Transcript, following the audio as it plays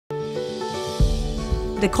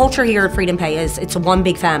The culture here at FreedomPay is it's one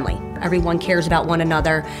big family. Everyone cares about one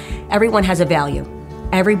another. Everyone has a value.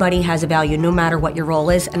 Everybody has a value no matter what your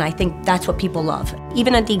role is, and I think that's what people love.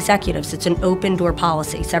 Even at the executives, it's an open door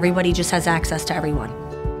policy, so everybody just has access to everyone.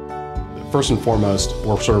 First and foremost,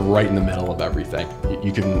 we're sort of right in the middle of everything.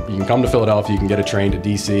 You can come to Philadelphia, you can get a train to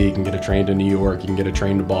DC, you can get a train to New York, you can get a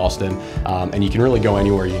train to Boston, and you can really go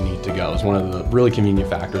anywhere you need to go. It's one of the really convenient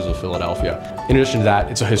factors of Philadelphia. In addition to that,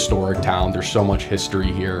 it's a historic town. There's so much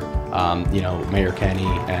history here. Mayor Kenny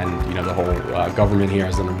and the whole government here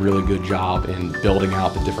has done a really good job in building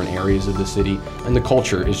out the different areas of the city, and the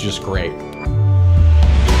culture is just great.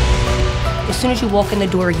 As soon as you walk in the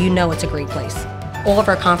door, you know it's a great place. All of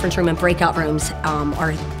our conference room and breakout rooms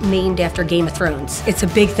are named after Game of Thrones. It's a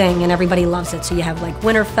big thing and everybody loves it. So you have like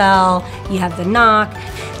Winterfell, you have the Knock,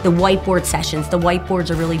 the whiteboard sessions. The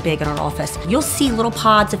whiteboards are really big in our office. You'll see little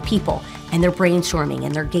pods of people and they're brainstorming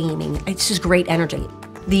and they're gaming. It's just great energy.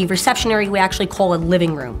 The reception area we actually call a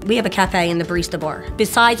living room. We have a cafe in the barista bar.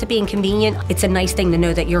 Besides it being convenient, it's a nice thing to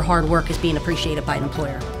know that your hard work is being appreciated by an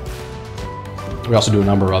employer. We also do a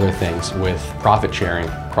number of other things with profit sharing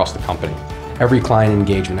across the company. Every client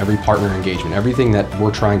engagement, every partner engagement, everything that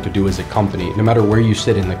we're trying to do as a company, no matter where you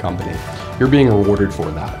sit in the company, you're being rewarded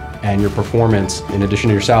for that. And your performance, in addition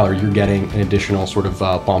to your salary, you're getting an additional sort of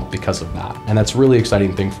bump because of that. And that's a really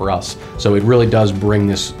exciting thing for us. So it really does bring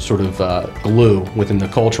this sort of glue within the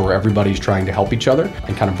culture where everybody's trying to help each other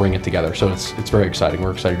and kind of bring it together. So it's very exciting.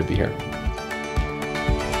 We're excited to be here.